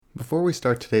Before we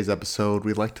start today's episode,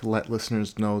 we'd like to let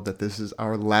listeners know that this is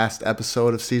our last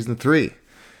episode of Season 3.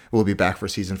 We'll be back for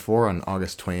Season 4 on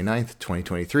August 29th,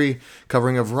 2023,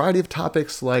 covering a variety of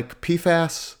topics like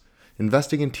PFAS,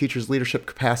 investing in teachers' leadership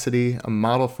capacity, a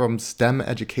model from STEM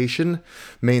education,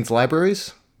 Maine's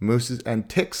libraries, mooses and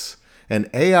ticks, and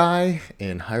AI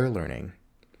in higher learning.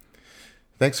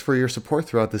 Thanks for your support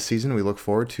throughout this season. We look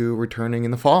forward to returning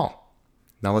in the fall.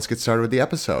 Now let's get started with the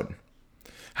episode.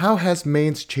 How has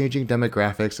Maine's changing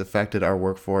demographics affected our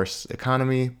workforce,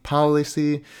 economy,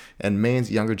 policy, and Maine's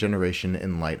younger generation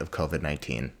in light of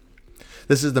COVID-19?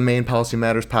 This is the Maine Policy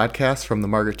Matters podcast from the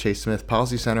Margaret Chase Smith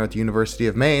Policy Center at the University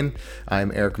of Maine. I'm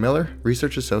Eric Miller,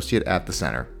 Research Associate at the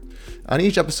Center. On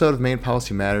each episode of Maine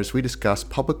Policy Matters, we discuss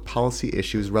public policy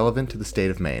issues relevant to the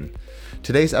state of Maine.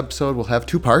 Today's episode will have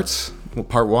two parts.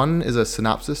 Part 1 is a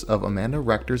synopsis of Amanda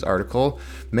Rector's article,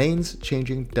 Maine's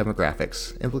Changing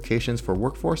Demographics, Implications for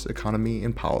Workforce, Economy,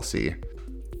 and Policy.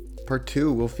 Part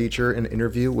 2 will feature an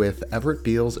interview with Everett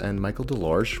Beals and Michael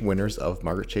DeLorge, winners of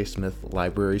Margaret Chase Smith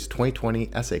Library's 2020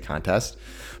 essay contest.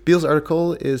 Beals'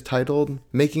 article is titled,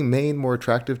 Making Maine More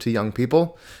Attractive to Young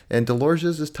People, and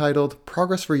DeLorge's is titled,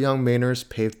 Progress for Young Mainers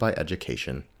Paved by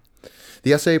Education.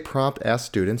 The essay prompt asked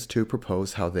students to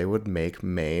propose how they would make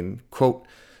Maine, quote,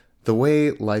 the way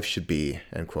life should be,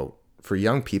 end quote, for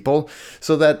young people,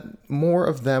 so that more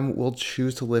of them will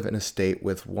choose to live in a state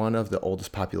with one of the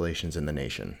oldest populations in the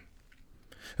nation.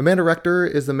 Amanda Rector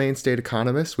is the Maine state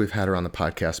economist. We've had her on the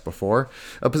podcast before,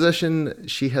 a position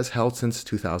she has held since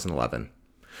 2011.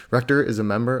 Rector is a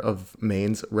member of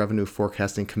Maine's Revenue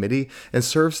Forecasting Committee and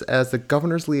serves as the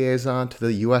governor's liaison to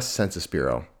the U.S. Census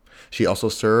Bureau. She also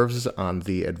serves on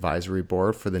the advisory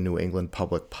board for the New England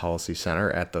Public Policy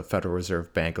Center at the Federal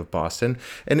Reserve Bank of Boston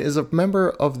and is a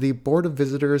member of the Board of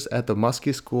Visitors at the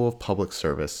Muskie School of Public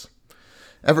Service.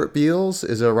 Everett Beals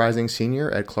is a rising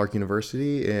senior at Clark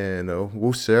University in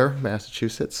Worcester,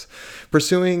 Massachusetts,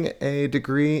 pursuing a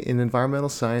degree in environmental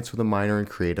science with a minor in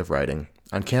creative writing.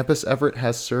 On campus, Everett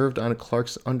has served on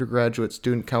Clark's undergraduate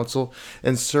student council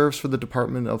and serves for the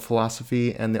Department of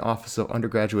Philosophy and the Office of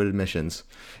Undergraduate Admissions.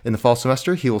 In the fall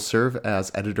semester, he will serve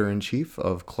as editor-in-chief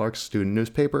of Clark's student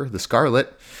newspaper, The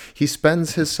Scarlet. He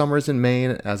spends his summers in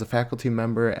Maine as a faculty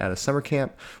member at a summer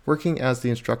camp, working as the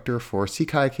instructor for sea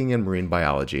kayaking and marine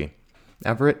biology.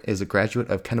 Everett is a graduate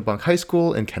of Kennebunk High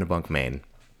School in Kennebunk, Maine.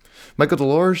 Michael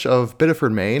DeLorge of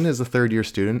Biddeford, Maine, is a third-year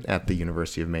student at the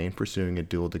University of Maine, pursuing a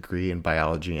dual degree in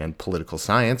biology and political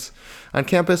science. On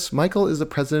campus, Michael is the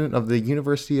president of the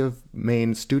University of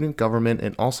Maine Student Government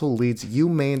and also leads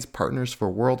UMaine's Partners for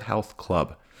World Health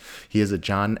Club. He is a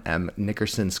John M.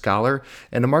 Nickerson Scholar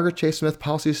and a Margaret Chase Smith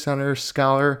Policy Center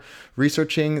Scholar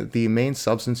researching the Maine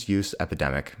substance use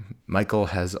epidemic. Michael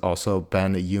has also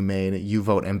been a UMaine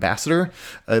U-Vote ambassador,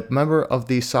 a member of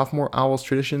the Sophomore Owls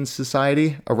Traditions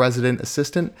Society, a resident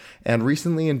assistant, and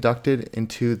recently inducted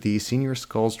into the Senior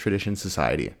Skulls Tradition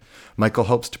Society. Michael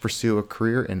hopes to pursue a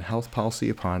career in health policy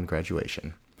upon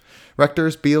graduation.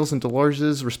 Rector's, Beals, and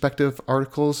DeLorge's respective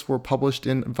articles were published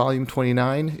in Volume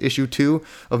 29, Issue 2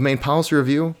 of Maine Policy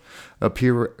Review, a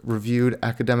peer-reviewed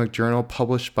academic journal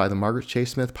published by the Margaret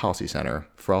Chase Smith Policy Center.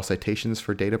 For all citations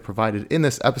for data provided in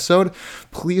this episode,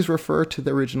 please refer to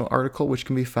the original article, which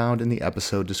can be found in the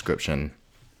episode description.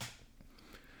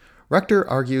 Rector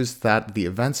argues that the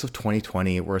events of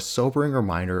 2020 were a sobering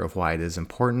reminder of why it is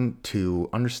important to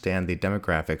understand the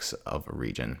demographics of a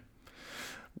region.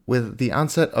 With the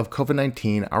onset of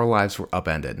COVID-19, our lives were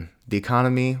upended. The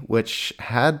economy, which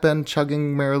had been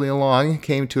chugging merrily along,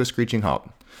 came to a screeching halt.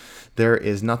 There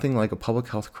is nothing like a public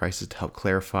health crisis to help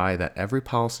clarify that every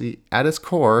policy, at its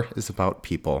core, is about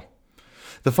people.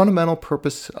 The fundamental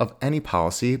purpose of any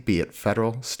policy, be it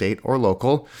federal, state, or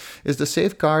local, is to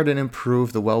safeguard and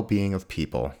improve the well-being of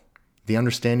people. The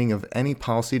understanding of any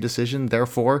policy decision,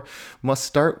 therefore, must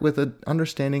start with an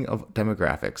understanding of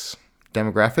demographics.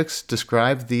 Demographics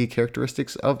describe the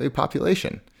characteristics of a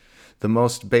population. The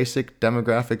most basic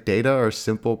demographic data are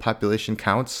simple population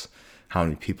counts, how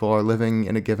many people are living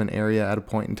in a given area at a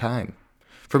point in time.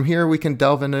 From here, we can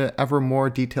delve into ever more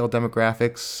detailed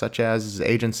demographics such as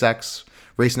age and sex,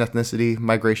 race and ethnicity,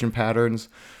 migration patterns,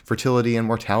 fertility and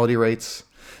mortality rates.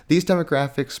 These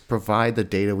demographics provide the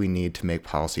data we need to make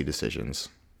policy decisions.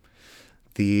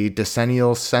 The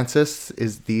decennial census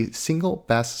is the single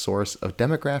best source of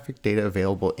demographic data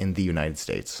available in the United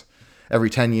States. Every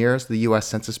 10 years, the U.S.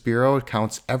 Census Bureau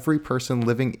counts every person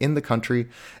living in the country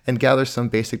and gathers some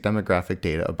basic demographic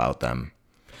data about them.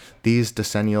 These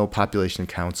decennial population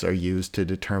counts are used to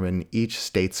determine each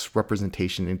state's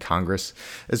representation in Congress,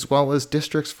 as well as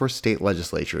districts for state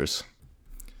legislatures.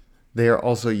 They are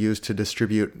also used to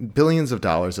distribute billions of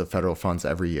dollars of federal funds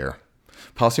every year.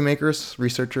 Policymakers,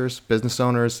 researchers, business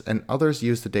owners, and others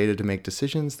use the data to make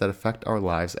decisions that affect our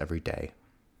lives every day.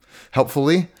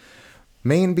 Helpfully,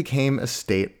 Maine became a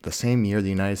state the same year the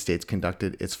United States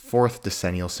conducted its fourth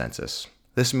decennial census.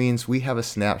 This means we have a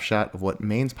snapshot of what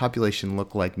Maine's population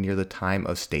looked like near the time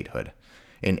of statehood.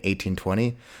 In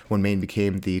 1820, when Maine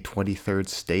became the 23rd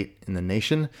state in the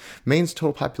nation, Maine's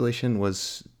total population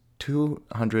was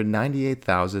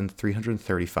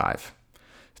 298,335,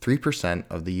 3%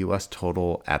 of the U.S.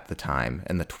 total at the time,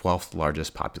 and the 12th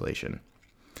largest population.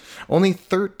 Only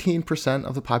 13%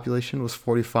 of the population was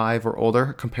 45 or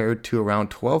older, compared to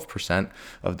around 12%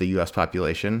 of the U.S.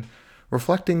 population,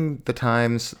 reflecting the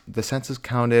times the census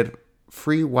counted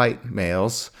free white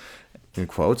males, in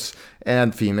quotes,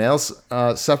 and females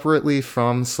separately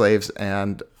from slaves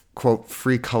and, quote,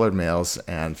 free colored males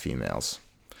and females.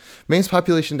 Maine's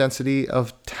population density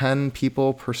of 10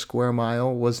 people per square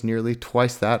mile was nearly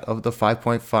twice that of the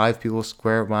 5.5 people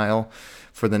square mile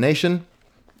for the nation.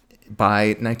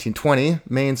 By 1920,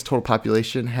 Maine's total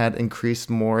population had increased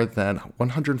more than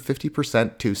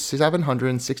 150% to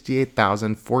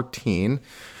 768,014,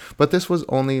 but this was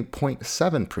only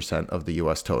 0.7% of the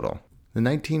U.S. total. The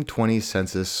 1920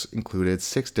 census included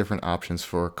 6 different options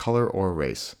for color or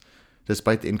race.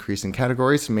 Despite the increase in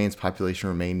categories, Maine's population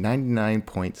remained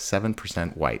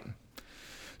 99.7% white.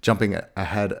 Jumping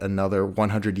ahead another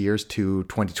 100 years to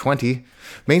 2020,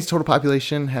 Maine's total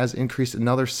population has increased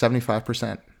another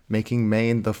 75%, making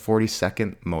Maine the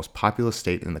 42nd most populous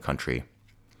state in the country.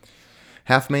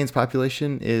 Half Maine's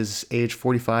population is age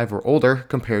 45 or older,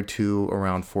 compared to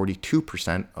around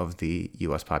 42% of the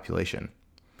U.S. population.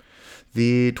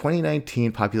 The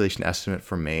 2019 population estimate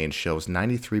for Maine shows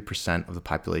 93% of the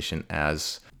population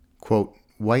as, quote,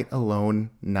 white alone,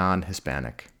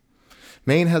 non-Hispanic.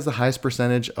 Maine has the highest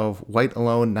percentage of white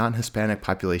alone, non-Hispanic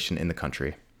population in the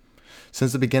country.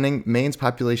 Since the beginning, Maine's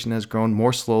population has grown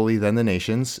more slowly than the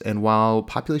nation's, and while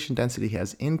population density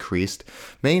has increased,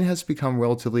 Maine has become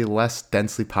relatively less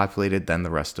densely populated than the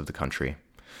rest of the country.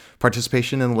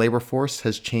 Participation in the labor force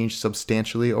has changed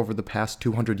substantially over the past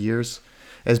 200 years.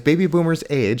 As baby boomers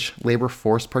age, labor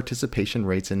force participation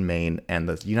rates in Maine and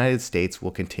the United States will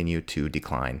continue to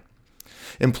decline.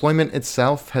 Employment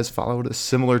itself has followed a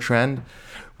similar trend,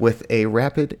 with a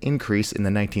rapid increase in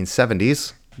the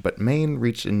 1970s, but Maine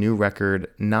reached a new record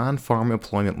non-farm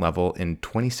employment level in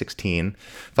 2016,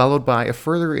 followed by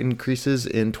further increases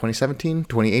in 2017,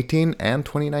 2018, and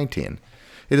 2019.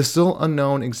 It is still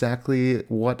unknown exactly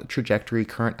what trajectory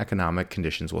current economic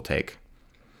conditions will take.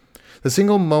 The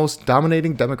single most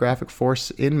dominating demographic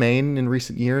force in Maine in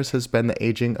recent years has been the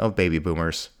aging of baby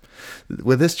boomers.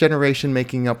 With this generation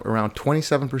making up around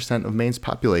 27% of Maine's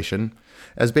population,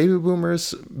 as baby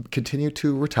boomers continue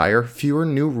to retire, fewer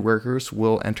new workers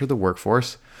will enter the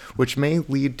workforce, which may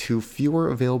lead to fewer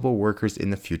available workers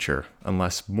in the future,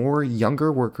 unless more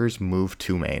younger workers move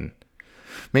to Maine.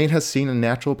 Maine has seen a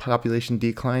natural population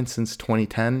decline since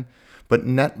 2010, but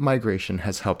net migration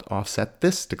has helped offset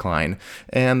this decline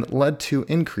and led to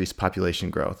increased population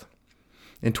growth.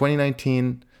 In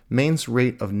 2019, Maine's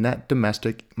rate of net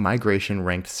domestic migration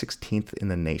ranked 16th in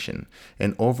the nation,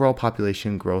 and overall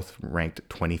population growth ranked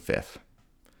 25th.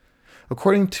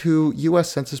 According to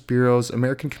U.S. Census Bureau's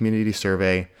American Community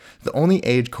Survey, the only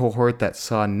age cohort that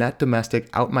saw net domestic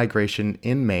outmigration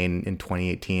in Maine in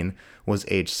 2018 was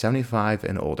age 75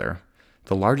 and older.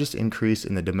 The largest increase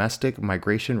in the domestic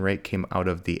migration rate came out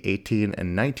of the 18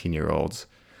 and 19-year-olds.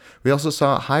 We also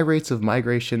saw high rates of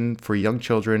migration for young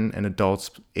children and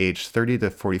adults aged 30 to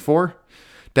 44.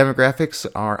 Demographics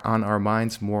are on our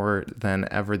minds more than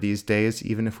ever these days,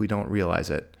 even if we don't realize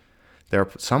it. There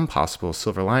are some possible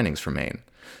silver linings for Maine.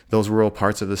 Those rural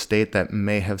parts of the state that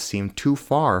may have seemed too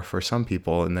far for some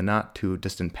people in the not too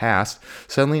distant past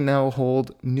suddenly now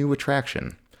hold new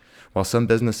attraction. While some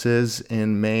businesses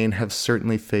in Maine have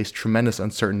certainly faced tremendous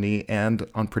uncertainty and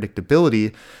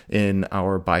unpredictability in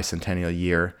our bicentennial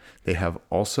year, they have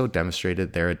also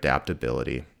demonstrated their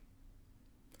adaptability.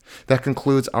 That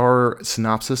concludes our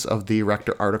synopsis of the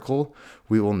Rector article.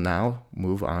 We will now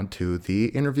move on to the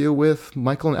interview with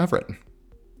Michael and Everett.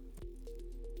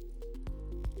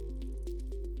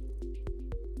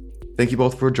 Thank you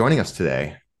both for joining us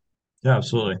today. Yeah,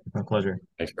 absolutely. My pleasure.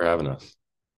 Thanks for having us.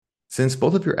 Since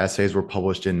both of your essays were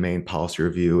published in Maine Policy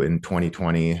Review in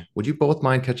 2020, would you both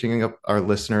mind catching up our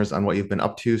listeners on what you've been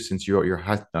up to since you wrote your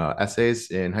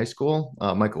essays in high school?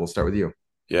 Michael, we'll start with you.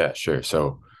 Yeah, sure.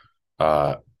 So,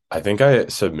 uh, I think I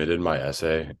submitted my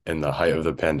essay in the height of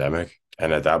the pandemic,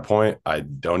 and at that point, I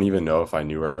don't even know if I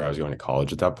knew where I was going to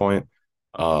college at that point.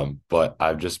 But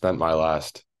I've just spent my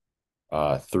last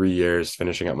 3 years,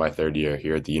 finishing up my third year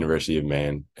here at the University of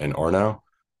Maine in Orono.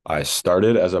 I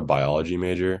started as a biology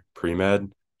major,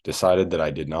 pre-med, decided that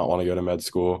I did not want to go to med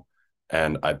school,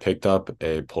 and I picked up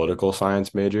a political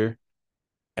science major,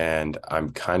 and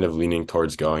I'm kind of leaning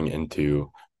towards going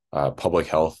into public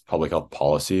health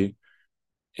policy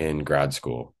in grad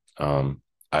school.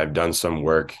 I've done some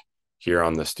work here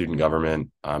on the student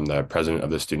government. I'm the president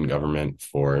of the student government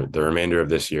for the remainder of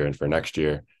this year and for next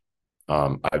year.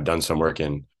 I've done some work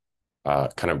in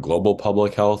kind of global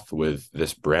public health with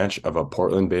this branch of a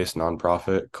Portland-based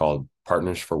nonprofit called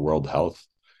Partners for World Health.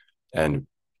 And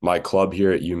my club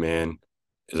here at UMaine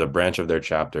is a branch of their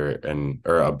chapter and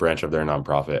or a branch of their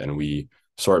nonprofit, and we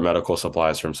sort medical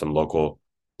supplies from some local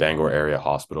Bangor area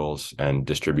hospitals and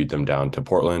distribute them down to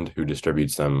Portland, who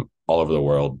distributes them all over the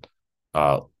world.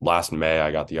 Last May,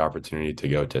 I got the opportunity to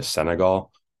go to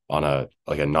Senegal on a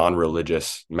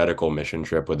non-religious medical mission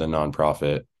trip with a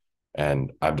nonprofit,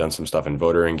 and I've done some stuff in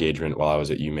voter engagement while I was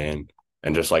at UMaine,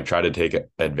 and just like try to take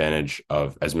advantage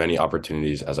of as many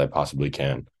opportunities as I possibly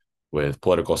can with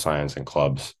political science and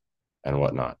clubs and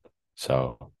whatnot.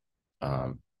 So,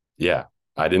 yeah,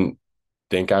 I didn't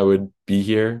think I would be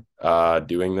here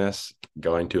doing this,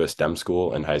 going to a STEM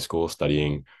school in high school,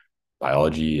 studying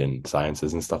biology and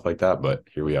sciences and stuff like that. But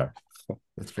here we are.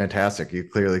 That's fantastic. You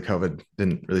clearly COVID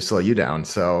didn't really slow you down.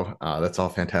 So that's all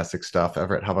fantastic stuff.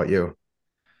 Everett, how about you?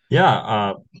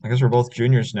 Yeah, I guess we're both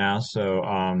juniors now. So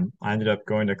I ended up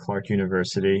going to Clark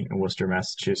University in Worcester,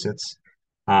 Massachusetts.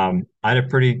 I had a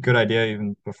pretty good idea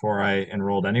even before I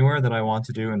enrolled anywhere that I want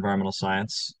to do environmental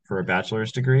science for a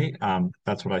bachelor's degree.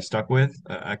 That's what I stuck with.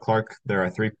 At Clark, there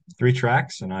are three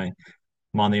tracks, and I'm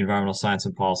on the environmental science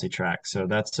and policy track. So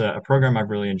that's a program I've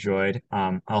really enjoyed.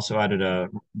 I also added a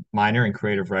minor in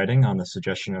creative writing on the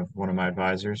suggestion of one of my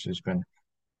advisors, who's been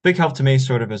big help to me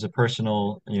sort of as a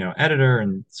personal, editor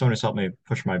and someone who's helped me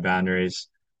push my boundaries.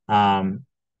 Um,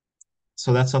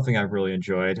 so that's something I've really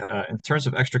enjoyed. In terms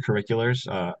of extracurriculars,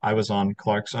 I was on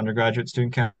Clark's undergraduate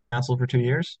student council for 2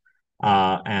 years.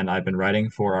 And I've been writing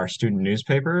for our student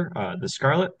newspaper, The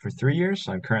Scarlet, for 3 years.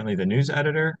 I'm currently the news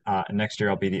editor, and next year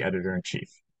I'll be the editor in chief.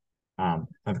 I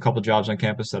have a couple jobs on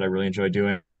campus that I really enjoy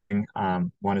doing.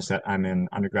 One is that I'm an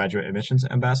undergraduate admissions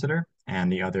ambassador,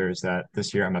 and the other is that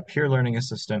this year I'm a peer learning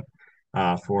assistant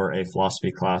for a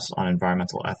philosophy class on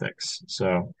environmental ethics.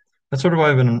 So that's sort of what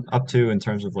I've been up to in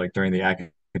terms of like during the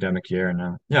academic year.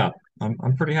 And yeah,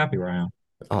 I'm pretty happy where I am.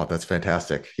 Oh, that's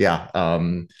fantastic. Yeah. I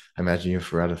imagine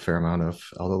you've read a fair amount of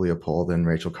Aldo Leopold and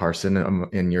Rachel Carson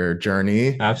in your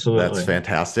journey. That's Absolutely.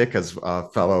 fantastic. As a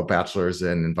fellow bachelor's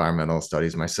in environmental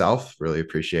studies myself, really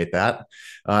appreciate that.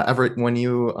 Everett, when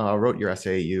you wrote your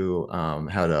essay, you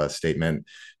had a statement,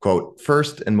 quote,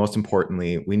 first and most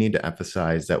importantly, we need to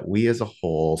emphasize that we as a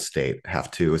whole state have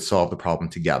to solve the problem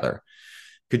together.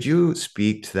 Could you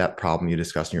speak to that problem you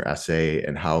discussed in your essay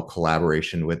and how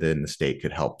collaboration within the state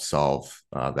could help solve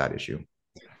that issue?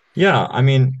 Yeah, I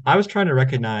mean, I was trying to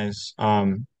recognize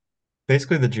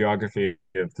basically the geography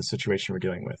of the situation we're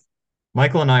dealing with.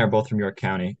 Michael and I are both from York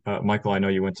County. Michael, I know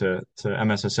you went to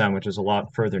MSSM, which is a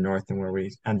lot further north than where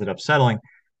we ended up settling.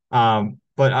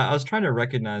 But I was trying to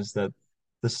recognize that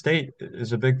the state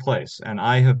is a big place, and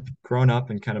I have grown up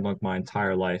in Kennebunk my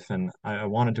entire life, and I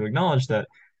wanted to acknowledge that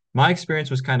my experience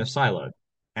was kind of siloed.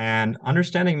 And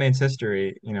understanding Maine's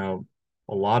history, a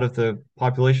lot of the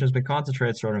population has been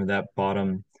concentrated sort of in that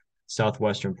bottom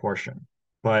southwestern portion.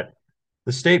 But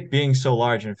the state being so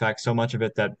large, and in fact, so much of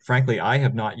it that frankly I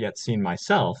have not yet seen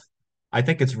myself, I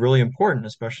think it's really important,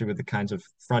 especially with the kinds of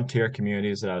frontier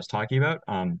communities that I was talking about,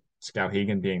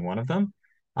 Skowhegan being one of them,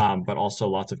 but also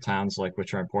lots of towns like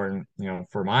which are important,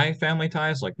 for my family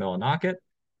ties, like Millinocket,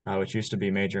 which used to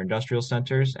be major industrial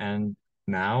centers, and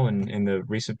now and in the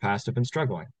recent past have been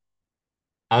struggling.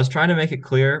 I was trying to make it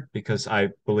clear because I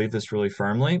believe this really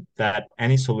firmly that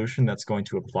any solution that's going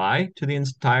to apply to the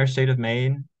entire state of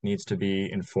Maine needs to be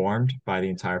informed by the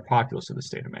entire populace of the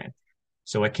state of Maine.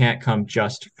 So it can't come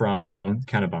just from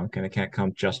Kennebunk and it can't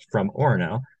come just from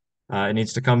Orono. It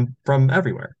needs to come from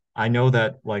everywhere. I know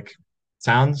that like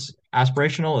sounds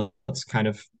aspirational. It's kind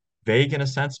of vague in a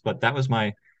sense, but that was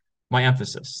my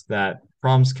emphasis that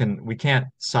problems can we can't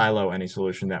silo any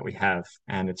solution that we have,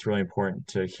 and it's really important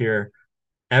to hear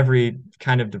every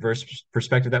kind of diverse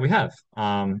perspective that we have.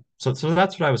 So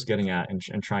that's what I was getting at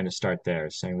and trying to start there,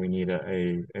 saying we need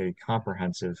a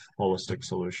comprehensive, holistic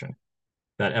solution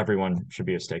that everyone should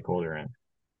be a stakeholder in.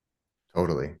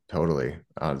 Totally, totally.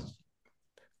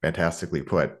 Fantastically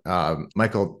put.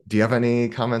 Michael, do you have any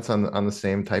comments on the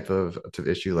same type of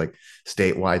issue, like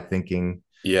statewide thinking?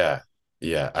 Yeah,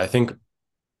 yeah. I think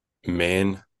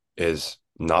Maine is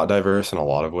not diverse in a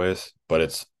lot of ways, but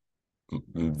it's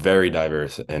very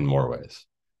diverse in more ways.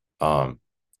 Um,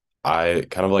 I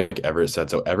kind of like Everett said,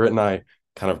 so Everett and I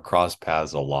kind of crossed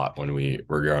paths a lot when we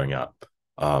were growing up,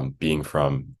 being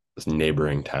from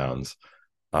neighboring towns.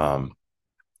 Um,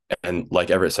 and like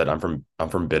Everett said, I'm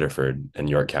from Biddeford in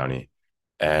York County,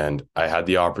 and I had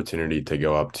the opportunity to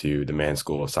go up to the Maine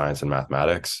School of Science and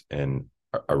Mathematics in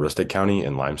Aroostook County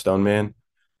in Limestone, Maine.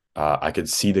 I could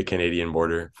see the Canadian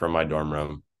border from my dorm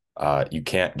room. You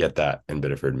can't get that in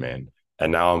Biddeford, Maine.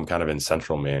 And now I'm kind of in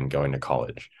central Maine going to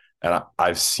college. And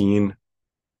I've seen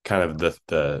kind of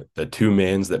the two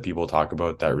Maines that people talk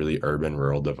about, that really urban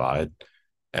rural divide.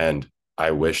 And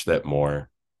I wish that more,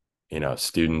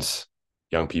 students,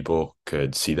 young people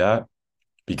could see that,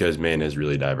 because Maine is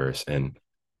really diverse in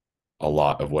a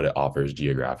lot of what it offers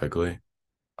geographically.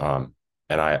 Um,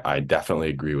 and I definitely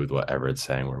agree with what Everett's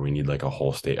saying, where we need like a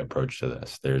whole state approach to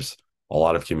this. There's a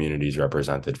lot of communities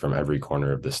represented from every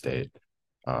corner of the state.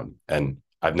 And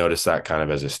I've noticed that kind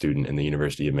of as a student in the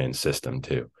University of Maine system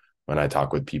too. When I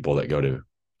talk with people that go to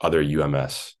other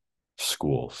UMS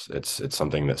schools, it's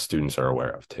something that students are aware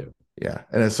of too. Yeah.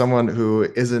 And as someone who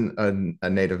isn't a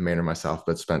native Mainer myself,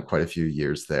 but spent quite a few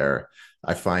years there,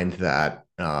 I find that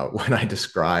when I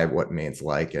describe what Maine's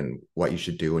like and what you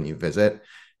should do when you visit,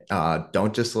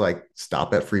 don't just like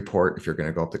stop at Freeport if you're going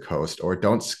to go up the coast, or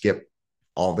don't skip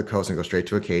all the coast and go straight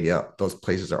to Acadia. Those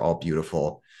places are all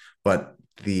beautiful. But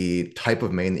the type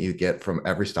of Maine that you get from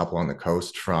every stop along the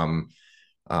coast, from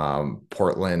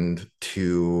Portland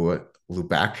to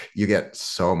Lubec, you get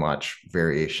so much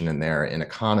variation in there, in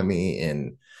economy,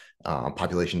 in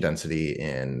population density,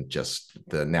 in just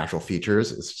the natural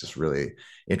features. It's just really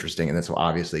interesting. And this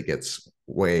obviously gets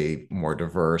way more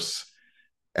diverse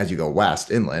as you go west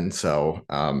inland. So,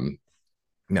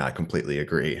 no, I completely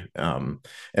agree.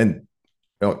 And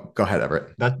oh, go ahead,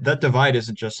 Everett. That divide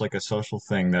isn't just like a social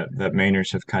thing that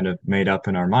Mainers have kind of made up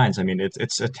in our minds. I mean,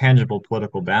 it's a tangible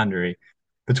political boundary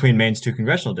between Maine's two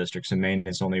congressional districts, and Maine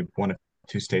is only one of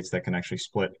two states that can actually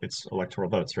split its electoral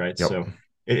votes, right? Yep. So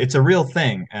it's a real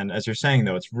thing. And as you're saying,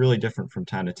 though, it's really different from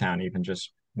town to town, even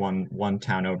just one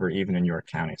town over, even in York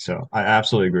County. So I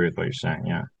absolutely agree with what you're saying.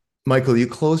 Yeah. Michael, you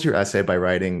close your essay by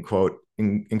writing, quote,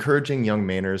 encouraging young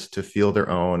Mainers to feel their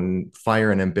own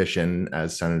fire and ambition,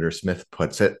 as Senator Smith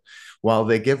puts it, while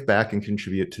they give back and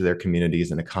contribute to their communities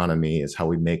and economy, is how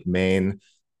we make Maine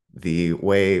the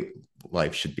way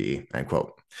life should be, end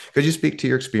quote. Could you speak to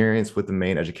your experience with the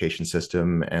Maine education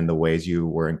system and the ways you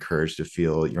were encouraged to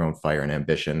feel your own fire and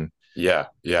ambition? Yeah,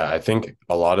 yeah. I think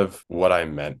a lot of what I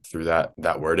meant through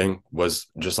that wording was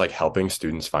just like helping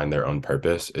students find their own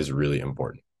purpose is really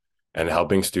important. And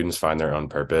helping students find their own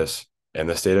purpose in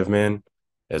the state of Maine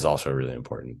is also really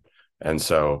important. And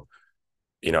so,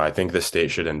 I think the state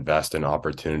should invest in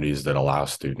opportunities that allow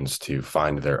students to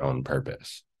find their own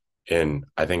purpose. In,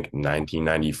 I think,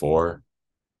 1994,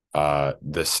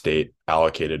 the state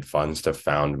allocated funds to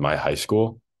found my high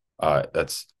school.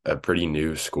 That's a pretty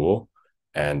new school,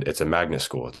 and it's a magnet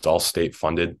school. It's all state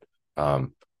funded.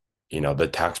 Um, the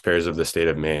taxpayers of the state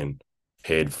of Maine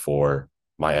paid for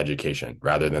my education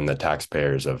rather than the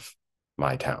taxpayers of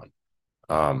my town.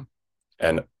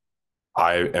 And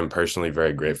I am personally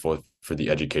very grateful for the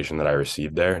education that I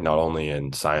received there, not only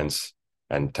in science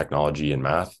and technology and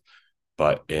math,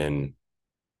 but in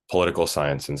political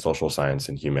science and social science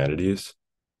and humanities,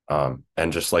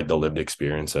 and just like the lived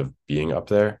experience of being up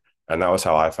there. And that was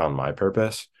how I found my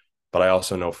purpose. But I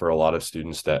also know for a lot of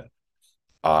students that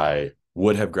I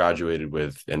would have graduated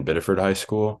with in Biddeford High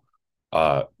School,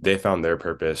 they found their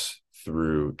purpose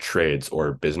through trades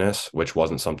or business, which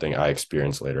wasn't something I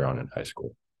experienced later on in high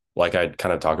school. Like I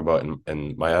kind of talk about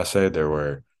in my essay, there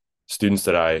were students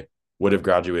that I would have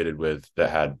graduated with that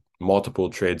had multiple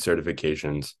trade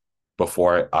certifications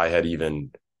before I had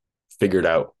even figured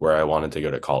out where I wanted to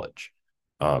go to college.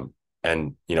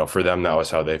 And for them, that was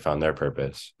how they found their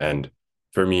purpose. And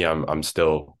for me, I'm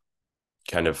still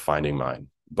kind of finding mine.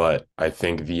 But I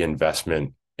think the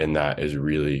investment in that is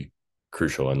really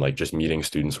crucial. And like just meeting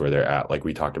students where they're at, like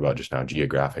we talked about just now,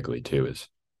 geographically too, is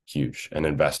huge, and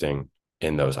investing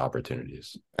in those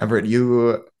opportunities. Everett,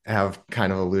 you have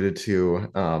kind of alluded to,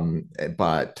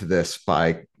 but to this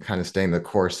by kind of staying the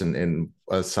course in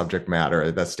a subject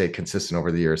matter that stayed consistent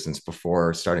over the years since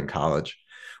before starting college.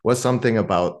 Was something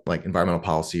about like environmental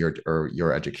policy or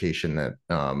your education that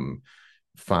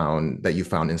you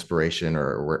found inspiration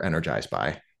or were energized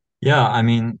by? Yeah. I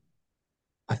mean,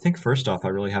 I think first off, I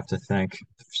really have to thank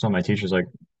some of my teachers. Like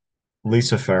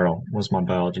Lisa Farrell was my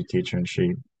biology teacher, and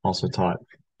she also taught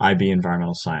IB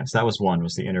environmental science. That was one,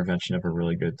 was the intervention of a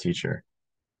really good teacher.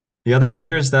 The other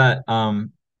is that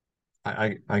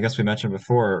I guess we mentioned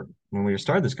before when we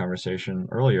started this conversation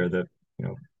earlier that, you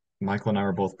know, Michael and I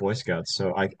were both Boy Scouts,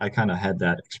 so I kind of had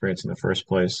that experience in the first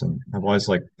place, and I've always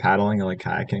liked paddling, I like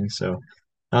kayaking, so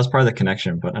that was part of the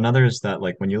connection. But another is that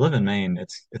like when you live in Maine,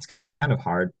 it's kind of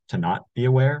hard to not be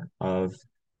aware of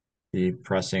the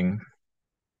pressing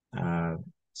uh,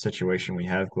 situation we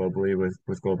have globally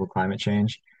with global climate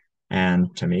change.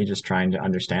 And to me, just trying to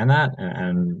understand that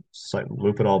and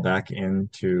loop it all back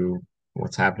into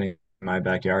what's happening in my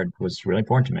backyard was really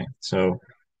important to me. So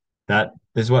that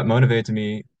is what motivated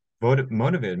me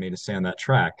to stay on that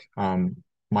track.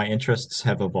 My interests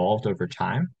have evolved over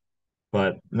time,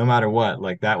 but no matter what,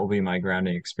 like that will be my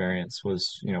grounding experience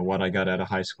was, what I got out of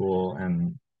high school.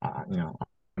 And,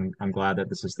 I'm glad that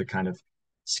this is the kind of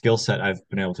skill set I've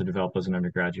been able to develop as an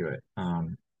undergraduate.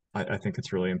 I think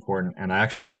it's really important. And I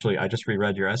just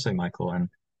reread your essay, Michael, and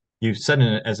you said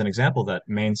as an example that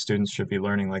Maine students should be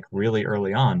learning like really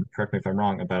early on, correct me if I'm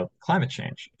wrong, about climate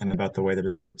change and about the way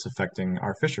that it's affecting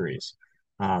our fisheries,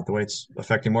 the way it's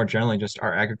affecting more generally just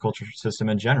our agriculture system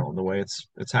in general, the way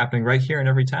it's happening right here in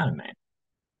every town in Maine.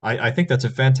 I think that's a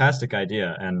fantastic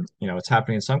idea. And, it's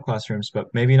happening in some classrooms, but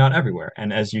maybe not everywhere.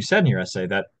 And as you said in your essay,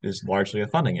 that is largely a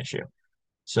funding issue.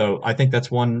 So I think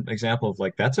that's one example of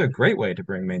like, that's a great way to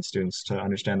bring Maine students to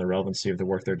understand the relevancy of the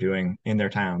work they're doing in their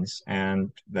towns.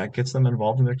 And that gets them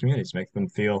involved in their communities, make them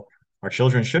feel, our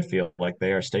children should feel like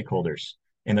they are stakeholders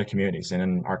in their communities and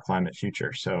in our climate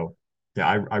future. So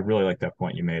yeah, I really like that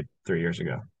point you made 3 years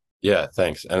ago. Yeah,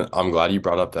 thanks. And I'm glad you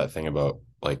brought up that thing about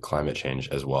like climate change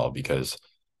as well, because,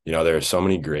 there are so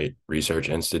many great research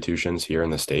institutions here in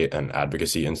the state and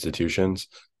advocacy institutions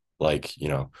like,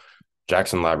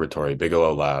 Jackson Laboratory,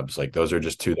 Bigelow Labs, like those are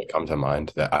just two that come to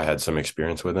mind that I had some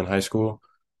experience with in high school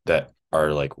that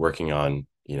are like working on,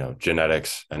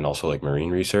 genetics and also like marine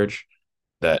research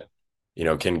that,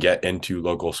 can get into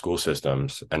local school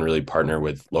systems and really partner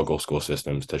with local school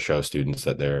systems to show students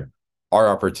that there are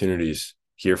opportunities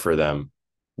here for them,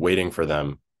 waiting for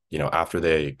them, after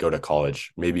they go to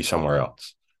college, maybe somewhere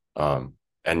else. And,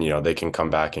 they can come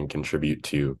back and contribute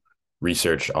to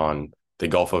research on the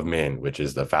Gulf of Maine, which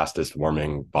is the fastest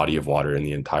warming body of water in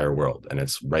the entire world. And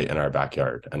it's right in our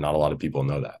backyard. And not a lot of people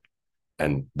know that.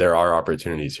 And there are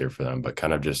opportunities here for them, but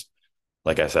kind of just,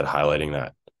 like I said, highlighting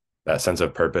that sense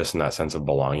of purpose and that sense of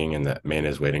belonging and that Maine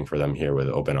is waiting for them here with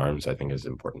open arms, I think is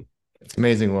important. It's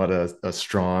amazing what a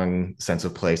strong sense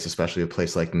of place, especially a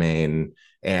place like Maine,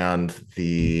 and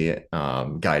the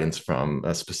guidance from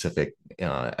a specific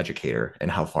educator and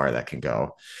how far that can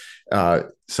go.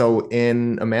 So,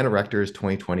 in Amanda Rector's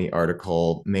 2020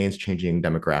 article, Maine's Changing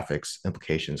Demographics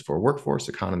Implications for Workforce,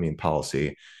 Economy, and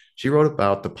Policy, she wrote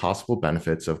about the possible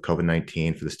benefits of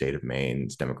COVID-19 for the state of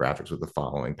Maine's demographics with the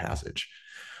following passage.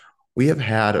 We have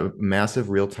had a massive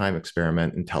real-time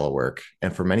experiment in telework,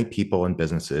 and for many people and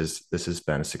businesses, this has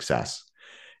been a success.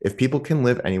 If people can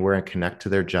live anywhere and connect to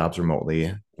their jobs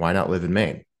remotely, why not live in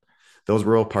Maine? Those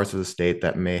rural parts of the state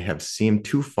that may have seemed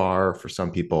too far for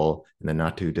some people in the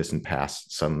not too distant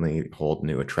past suddenly hold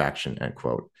new attraction, end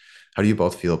quote. How do you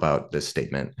both feel about this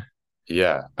statement?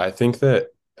 Yeah, I think that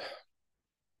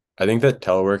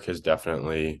telework has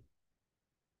definitely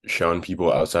shown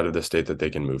people outside of the state that they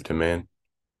can move to Maine.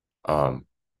 Um,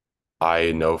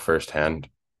 I know firsthand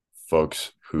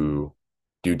folks who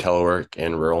do telework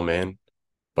in rural Maine,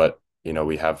 but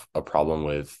we have a problem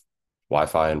with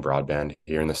Wi-Fi and broadband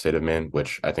here in the state of Maine,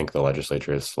 which I think the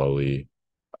legislature is slowly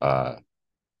uh,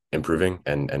 improving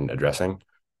and addressing.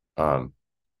 Um,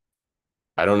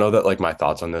 I don't know that like my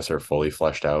thoughts on this are fully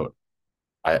fleshed out.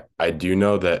 I do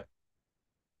know that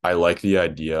I like the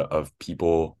idea of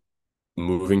people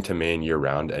moving to Maine year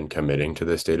round and committing to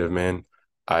the state of Maine.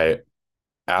 I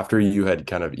After you had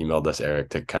kind of emailed us, Eric,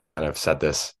 to kind of set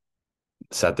this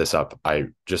up, I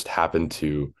just happened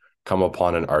to come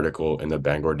upon an article in the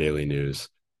Bangor Daily News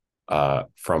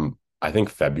from I think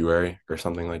February or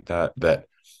something like that that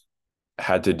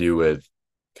had to do with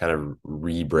kind of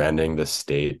rebranding the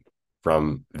state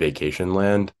from vacation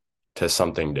land to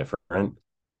something different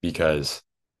because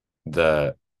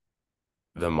the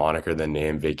the moniker, the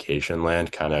name vacation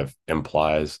land kind of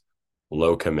implies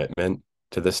low commitment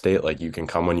to the state. Like you can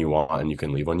come when you want and you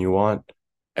can leave when you want.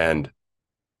 And,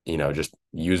 just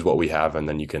use what we have and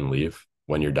then you can leave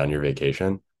when you're done your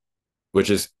vacation, which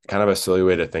is kind of a silly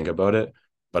way to think about it.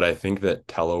 But I think that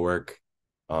telework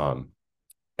um,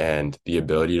 and the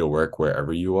ability to work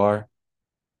wherever you are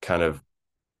kind of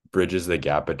bridges the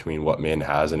gap between what Maine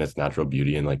has and its natural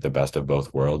beauty and like the best of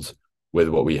both worlds with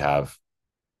what we have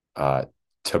uh,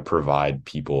 to provide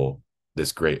people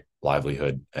this great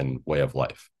livelihood and way of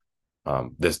life.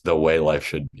 The way life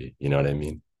should be, you know what I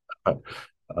mean?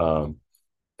 Um,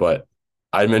 but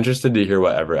I'm interested to hear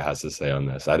what Everett has to say on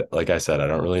this. Like I said, I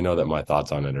don't really know that my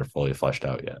thoughts on it are fully fleshed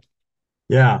out yet.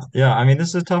 Yeah, yeah. I mean, this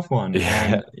is a tough one,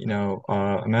 Yeah. and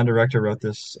Amanda Rector wrote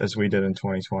this as we did in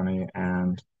 2020,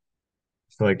 and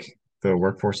I feel like the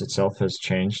workforce itself has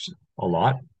changed a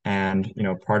lot. And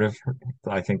part of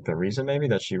I think the reason maybe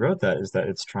that she wrote that is that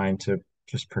it's trying to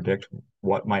just predict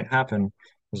what might happen,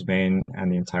 as Maine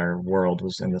and the entire world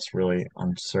was in this really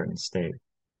uncertain state.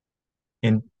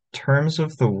 In terms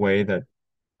of the way that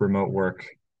remote work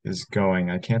is going,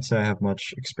 I can't say I have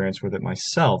much experience with it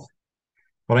myself,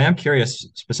 but I am curious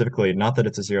specifically, not that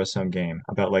it's a zero-sum game,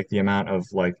 about like the amount of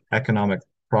like economic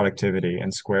productivity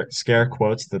and scare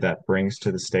quotes that that brings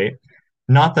to the state.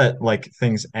 Not that like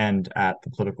things end at the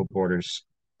political borders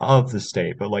of the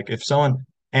state, but like if someone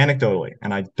anecdotally,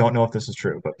 and I don't know if this is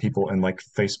true, but people in like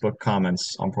Facebook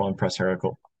comments on Portland Press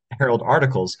Herald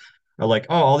articles are like,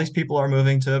 oh, all these people are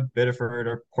moving to Biddeford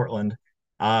or Portland,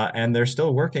 and they're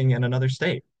still working in another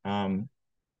state.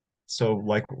 So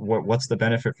like what's the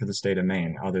benefit for the state of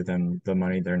Maine other than the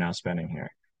money they're now spending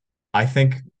here? I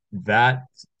think that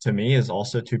to me is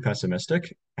also too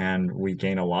pessimistic, and we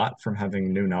gain a lot from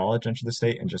having new knowledge into the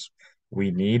state, and just we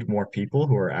need more people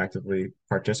who are actively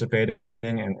participating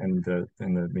in the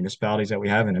municipalities that we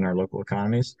have and in our local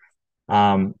economies.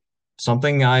 Um,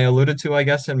 Something I alluded to, I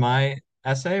guess, in my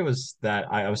essay was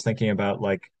that I was thinking about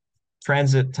like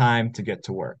transit time to get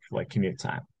to work, like commute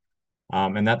time.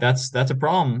 And that's a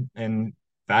problem in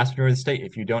vast majority of the state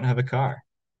if you don't have a car.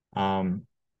 Um,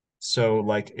 so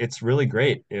like it's really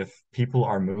great if people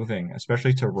are moving,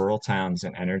 especially to rural towns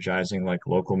and energizing like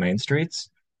local main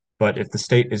streets. But if the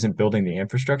state isn't building the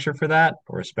infrastructure for that,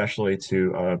 or especially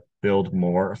to build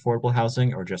more affordable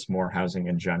housing or just more housing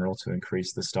in general to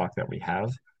increase the stock that we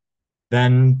have,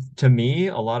 then to me,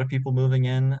 a lot of people moving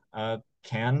in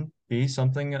can be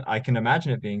something, I can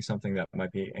imagine it being something that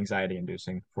might be anxiety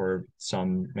inducing for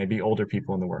some maybe older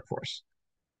people in the workforce.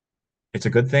 It's a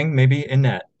good thing, maybe in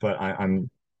net, but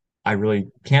I really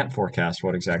can't forecast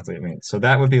what exactly it means. So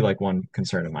that would be like one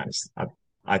concern of mine is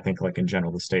I think like in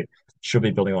general, the state should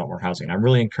be building a lot more housing. I'm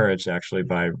really encouraged actually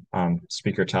by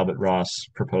Speaker Talbot Ross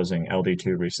proposing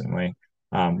LD2 recently,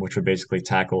 which would basically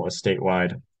tackle a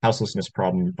statewide houselessness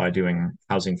problem by doing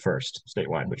housing first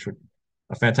statewide, which would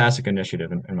a fantastic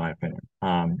initiative in my opinion.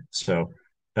 So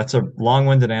that's a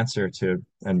long-winded answer to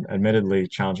an admittedly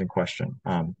challenging question,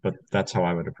 but that's how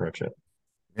I would approach it.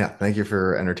 Yeah, thank you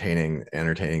for entertaining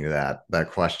that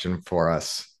question for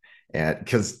us. And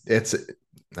because it's,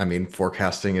 I mean,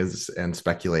 forecasting is and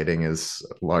speculating is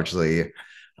largely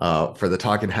for the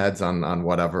talking heads on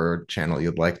whatever channel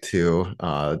you'd like to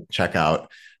check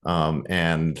out.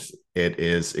 And it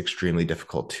is extremely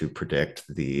difficult to predict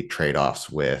the trade-offs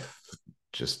with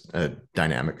just a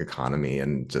dynamic economy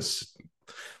and just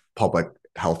public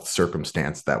health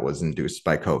circumstance that was induced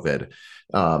by COVID.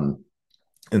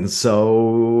 And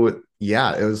so,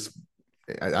 yeah, it was.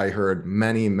 I heard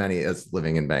many, as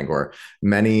living in Bangor,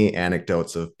 many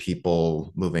anecdotes of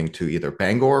people moving to either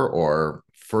Bangor or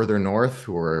further north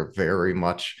who are very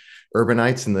much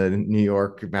urbanites in the New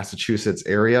York, Massachusetts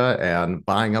area and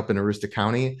buying up in Aroostook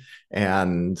County.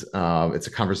 And it's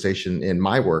a conversation in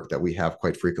my work that we have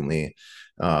quite frequently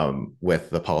with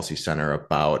the Policy Center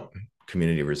about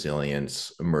community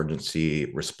resilience,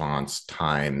 emergency response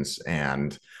times,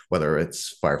 and whether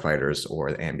it's firefighters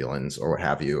or the ambulance or what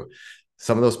have you.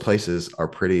 Some of those places are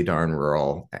pretty darn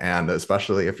rural, and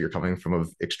especially if you're coming from an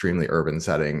extremely urban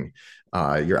setting,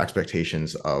 your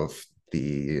expectations of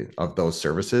those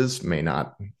services may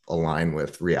not align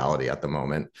with reality at the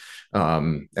moment,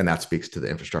 and that speaks to the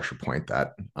infrastructure point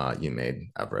that you made,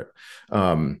 Everett.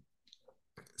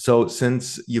 So,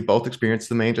 since you both experienced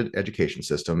the Maine education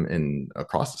system in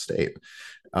across the state,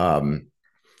 um,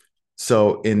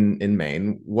 so in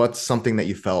Maine, what's something that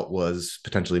you felt was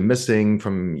potentially missing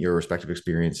from your respective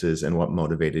experiences, and what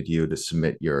motivated you to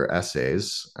submit your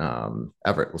essays?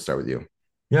 Everett, we'll start with you.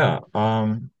 Yeah.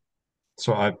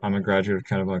 So I'm a graduate of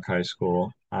Kennebunk High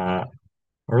School. I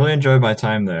really enjoyed my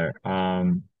time there.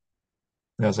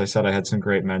 As I said, I had some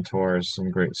great mentors,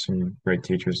 some great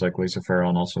teachers like Lisa Farrell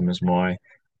and also Ms. Moy,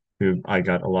 who I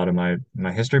got a lot of my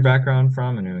history background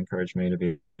from and who encouraged me to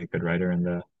be a good writer. And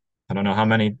I don't know how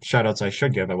many shout outs I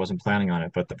should give. I wasn't planning on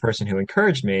it, but the person who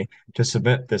encouraged me to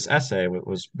submit this essay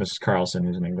was Mrs. Carlson,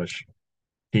 who's an English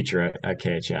teacher at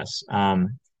KHS.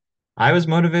 I was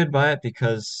motivated by it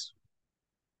because,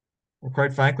 well,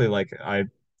 quite frankly, like I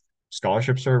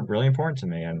scholarships are really important to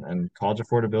me, and college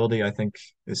affordability, I think,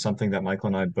 is something that Michael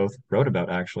and I both wrote about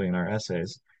actually in our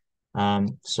essays.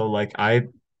 So like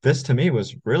this to me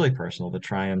was really personal to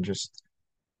try and just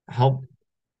help.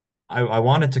 I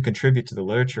wanted to contribute to the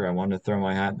literature. I wanted to throw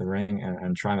my hat in the ring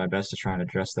and try my best to try and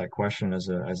address that question as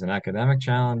an academic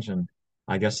challenge. And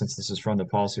I guess since this is from the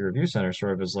Policy Review Center,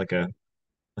 sort of as like a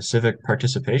civic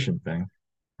participation thing.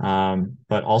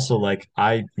 But also like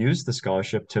I used the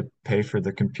scholarship to pay for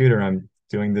the computer I'm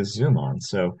doing this Zoom on.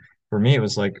 So for me, it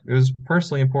was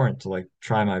personally important to like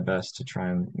try my best to try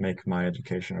and make my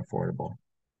education affordable.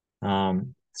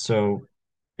 So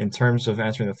in terms of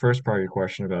answering the first part of your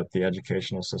question about the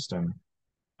educational system,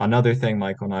 another thing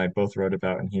Michael and I both wrote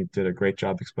about, and he did a great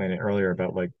job explaining earlier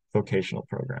about like vocational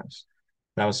programs.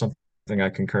 That was something I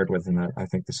concurred with, and that I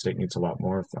think the state needs a lot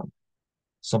more of them.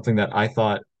 Something that I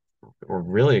thought or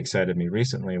really excited me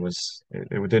recently was it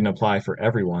didn't apply for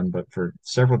everyone, but for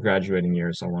several graduating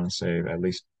years, I want to say at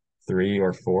least three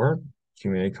or four,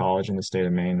 community college in the state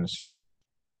of Maine was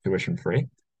tuition free.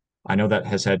 I know that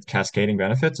has had cascading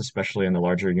benefits, especially in the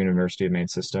larger University of Maine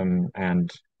system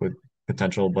and with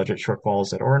potential budget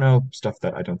shortfalls at Orono, stuff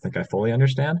that I don't think I fully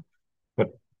understand. But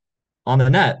on the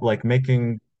net, like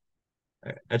making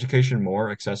education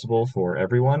more accessible for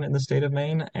everyone in the state of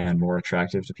Maine and more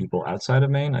attractive to people outside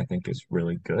of Maine, I think is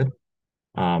really good.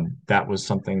 That was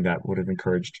something that would have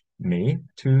encouraged me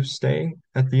to stay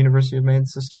at the University of Maine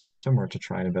system or to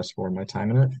try and invest more of my time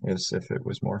in it, is if it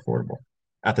was more affordable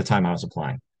at the time I was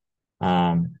applying.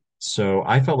 So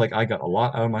I felt like I got a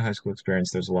lot out of my high school experience.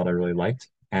 There's a lot I really liked,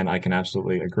 and I can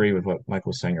absolutely agree with what Michael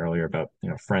was saying earlier about,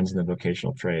 friends in the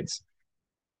vocational trades.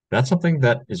 That's something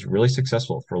that is really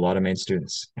successful for a lot of Maine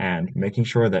students, and making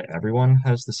sure that everyone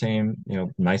has the same,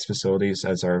 nice facilities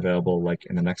as are available. Like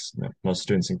in the next, most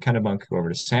students in Kennebunk go over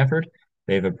to Sanford.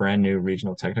 They have a brand new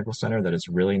regional technical center that is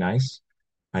really nice.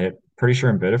 I'm pretty sure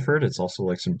in Biddeford, it's also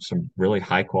like some really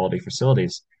high quality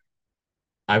facilities.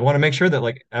 I want to make sure that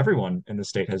like everyone in the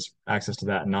state has access to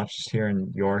that, and not just here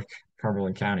in York,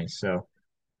 Cumberland County. So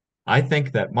I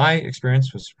think that my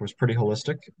experience was pretty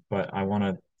holistic, but I want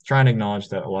to try and acknowledge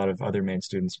that a lot of other Maine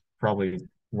students probably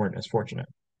weren't as fortunate.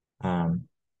 Um,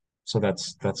 so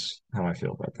that's how I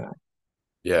feel about that.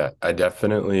 Yeah, I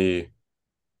definitely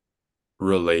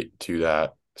relate to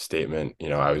that statement.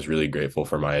 I was really grateful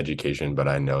for my education, but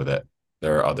I know that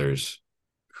there are others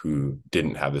who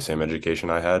didn't have the same education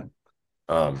I had,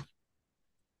 um,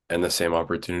 and the same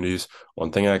opportunities.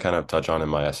 One thing I kind of touch on in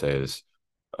my essay is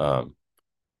um,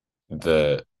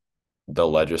 the the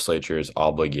legislature's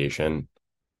obligation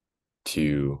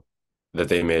to that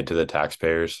they made to the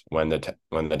taxpayers when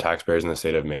the taxpayers in the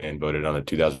state of Maine voted on a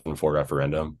 2004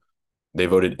 referendum. They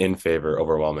voted in favor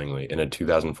overwhelmingly in a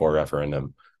 2004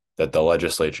 referendum that the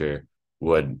legislature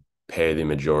would pay the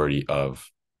majority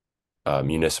of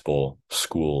municipal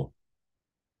school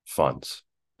funds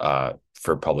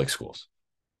for public schools.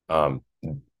 Um,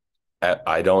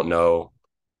 I don't know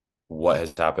what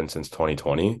has happened since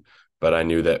 2020, but I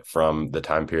knew that from the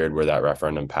time period where that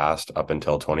referendum passed up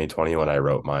until 2020, when I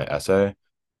wrote my essay,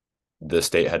 the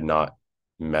state had not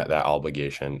met that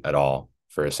obligation at all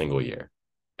for a single year.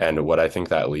 And what I think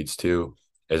that leads to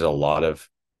is a lot of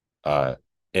uh,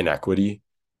 inequity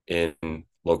in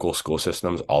local school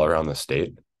systems all around the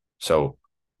state. So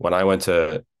when I went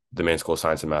to the Maine School of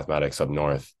Science and Mathematics up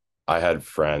north, I had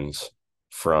friends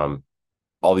from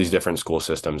all these different school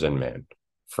systems in Maine,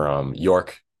 from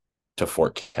York to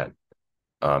Fort Kent,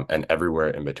 and everywhere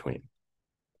in between.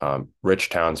 Rich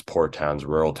towns, poor towns,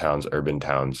 rural towns, urban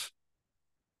towns,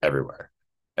 everywhere.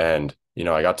 And,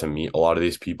 I got to meet a lot of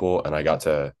these people and I got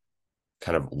to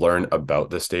kind of learn about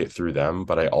the state through them.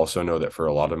 But I also know that for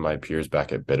a lot of my peers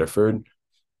back at Biddeford,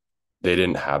 they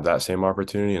didn't have that same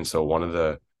opportunity. And so one of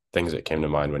the things that came to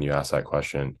mind when you asked that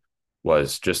question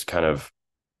was just kind of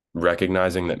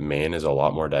recognizing that Maine is a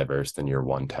lot more diverse than your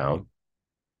one town.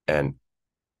 And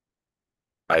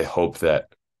I hope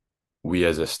that we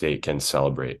as a state can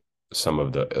celebrate some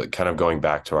of the kind of going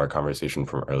back to our conversation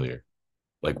from earlier.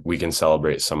 Like we can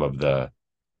celebrate some of the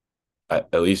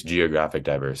at least geographic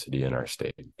diversity in our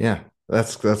state. Yeah,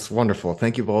 that's wonderful.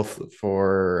 Thank you both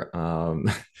for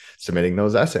submitting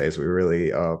those essays. We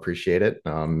really appreciate it.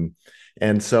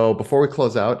 And so before we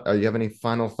close out, you have any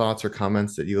final thoughts or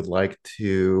comments that you would like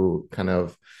to kind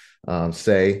of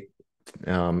say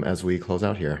as we close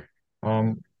out here?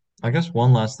 Um, I guess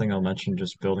one last thing I'll mention,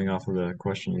 just building off of the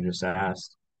question you just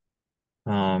asked,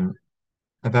 um,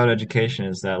 about education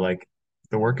is that like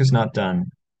the work is not done,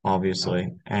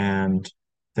 obviously, and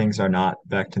things are not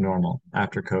back to normal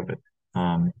after COVID.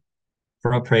 Um,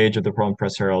 Front page of the Portland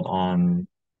Press Herald on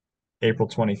April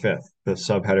 25th. The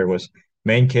subheader was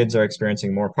Maine kids are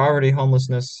experiencing more poverty,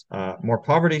 homelessness,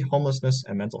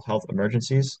 and mental health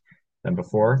emergencies than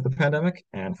before the pandemic,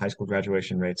 and high school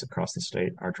graduation rates across the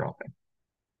state are dropping.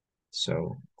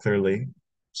 So clearly,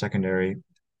 secondary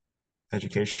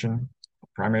education,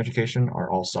 primary education are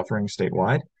all suffering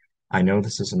statewide. I know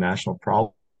this is a national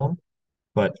problem,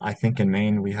 but I think in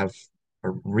Maine we have a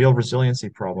real resiliency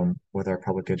problem with our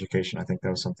public education. I think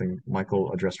that was something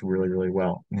Michael addressed really, really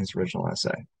well in his original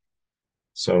essay.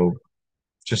 So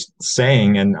just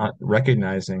saying and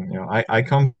recognizing, I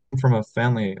come from a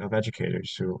family of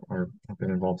educators who have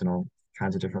been involved in all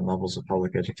kinds of different levels of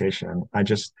public education.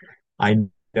 I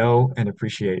know and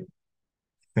appreciate,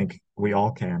 think we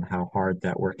all can, how hard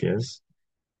that work is,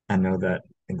 and know that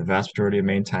in the vast majority of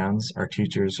Maine towns, our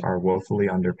teachers are woefully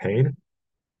underpaid.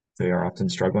 They are often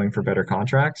struggling for better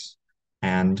contracts,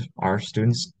 and our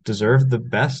students deserve the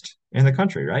best in the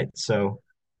country, right? So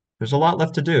there's a lot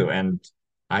left to do, and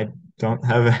I don't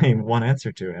have any one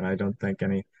answer to it, and I don't think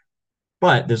any,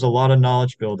 but there's a lot of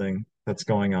knowledge building that's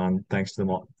going on thanks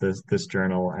to this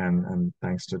journal and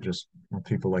thanks to just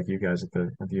people like you guys at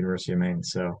the University of Maine.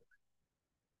 So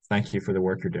thank you for the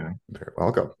work you're doing. Very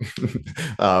welcome.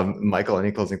 Michael,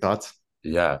 any closing thoughts?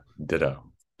 Yeah, ditto.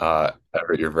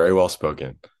 Everett, you're very well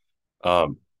spoken.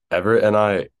 Everett and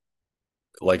I,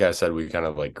 like I said, we kind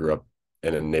of like grew up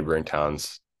in neighboring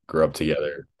towns, grew up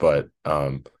together, but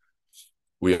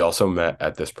we also met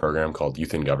at this program called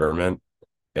Youth in Government,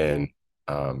 and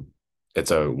it's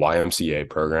a YMCA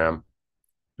program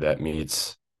that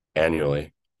meets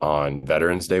annually on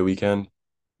Veterans Day weekend,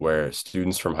 where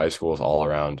students from high schools all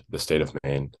around the state of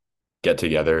Maine get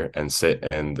together and sit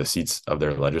in the seats of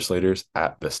their legislators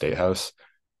at the State House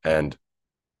and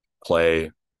play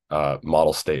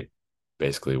model state,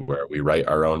 basically, where we write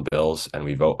our own bills and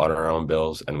we vote on our own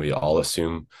bills and we all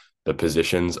assume the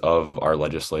positions of our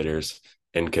legislators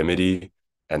in committee,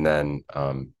 and then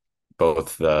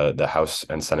both the House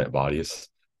and Senate bodies.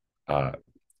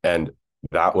 And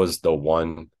that was the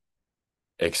one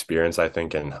experience, I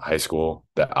think, in high school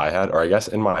that I had, or I guess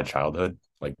in my childhood,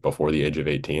 like before the age of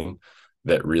 18,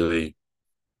 that really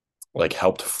like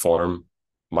helped form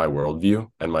my worldview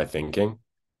and my thinking.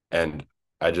 And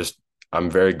I'm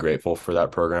very grateful for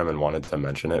that program and wanted to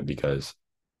mention it because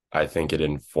I think it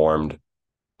informed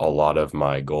a lot of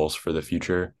my goals for the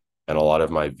future and a lot of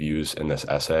my views in this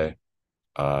essay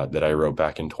that I wrote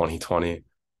back in 2020.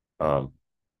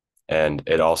 And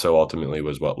it also ultimately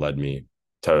was what led me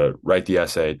to write the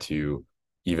essay, to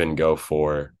even go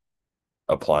for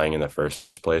applying in the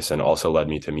first place, and also led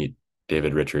me to meet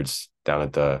David Richards down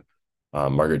at the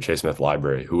Margaret Chase Smith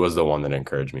Library, who was the one that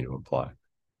encouraged me to apply.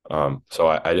 So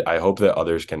I hope that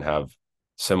others can have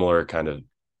similar kind of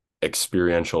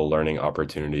experiential learning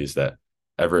opportunities that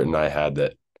Everett and I had,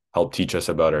 that helped teach us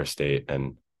about our state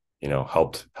and,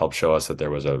 helped show us that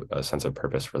there was a sense of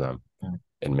purpose for them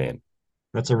in Maine.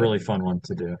 That's a really fun one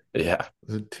to do. Yeah.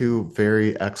 Two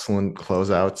very excellent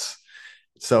closeouts.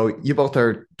 So you both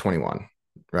are 21,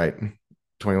 right?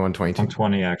 21, 22? I'm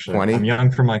 20, actually. 20? I'm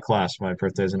young for my class. My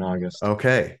birthday's in August.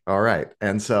 Okay. All right.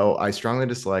 And so I strongly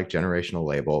dislike generational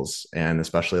labels, and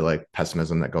especially like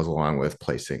pessimism that goes along with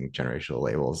placing generational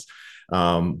labels.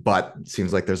 But it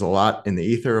seems like there's a lot in the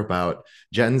ether about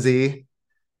Gen Z.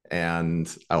 And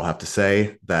I'll have to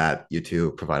say that you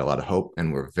two provide a lot of hope,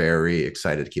 and we're very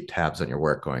excited to keep tabs on your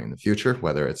work going in the future,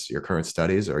 whether it's your current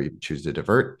studies or you choose to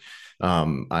divert. We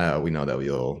know that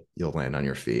you'll land on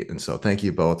your feet. And so thank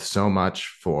you both so much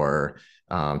for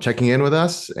checking in with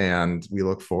us, and we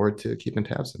look forward to keeping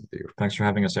tabs with you. Thanks for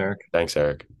having us, Eric. Thanks,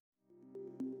 Eric.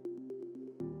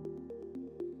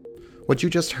 What you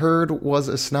just heard was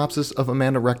a synopsis of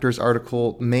Amanda Rector's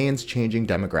article, Maine's Changing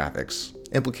Demographics: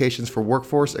 Implications for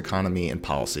Workforce, Economy, and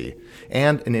Policy,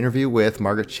 and an interview with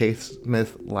Margaret Chase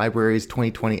Smith Library's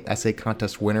 2020 essay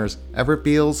contest winners, Everett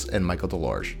Beals and Michael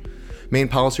DeLorge. Maine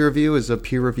Policy Review is a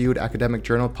peer-reviewed academic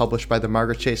journal published by the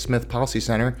Margaret Chase Smith Policy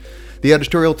Center. The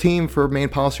editorial team for Maine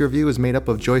Policy Review is made up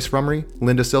of Joyce Rumry,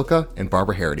 Linda Silka, and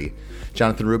Barbara Harity.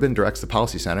 Jonathan Rubin directs the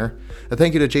Policy Center. A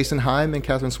thank you to Jason Heim and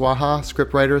Catherine Swaha,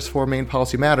 scriptwriters for Maine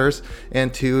Policy Matters,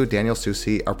 and to Daniel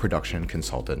Susi, our production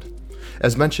consultant.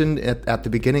 As mentioned at the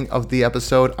beginning of the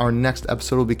episode, our next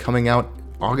episode will be coming out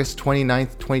August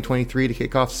 29th, 2023 to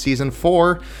kick off Season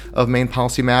 4 of Maine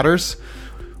Policy Matters.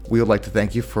 We would like to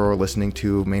thank you for listening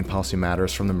to Maine Policy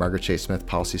Matters from the Margaret Chase Smith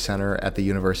Policy Center at the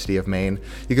University of Maine.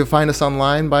 You can find us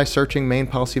online by searching Maine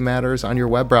Policy Matters on your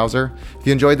web browser. If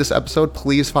you enjoyed this episode,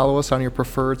 please follow us on your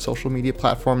preferred social media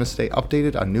platform and stay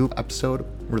updated on new episode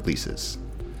releases.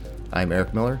 I'm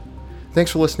Eric Miller.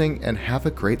 Thanks for listening, and have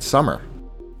a great summer.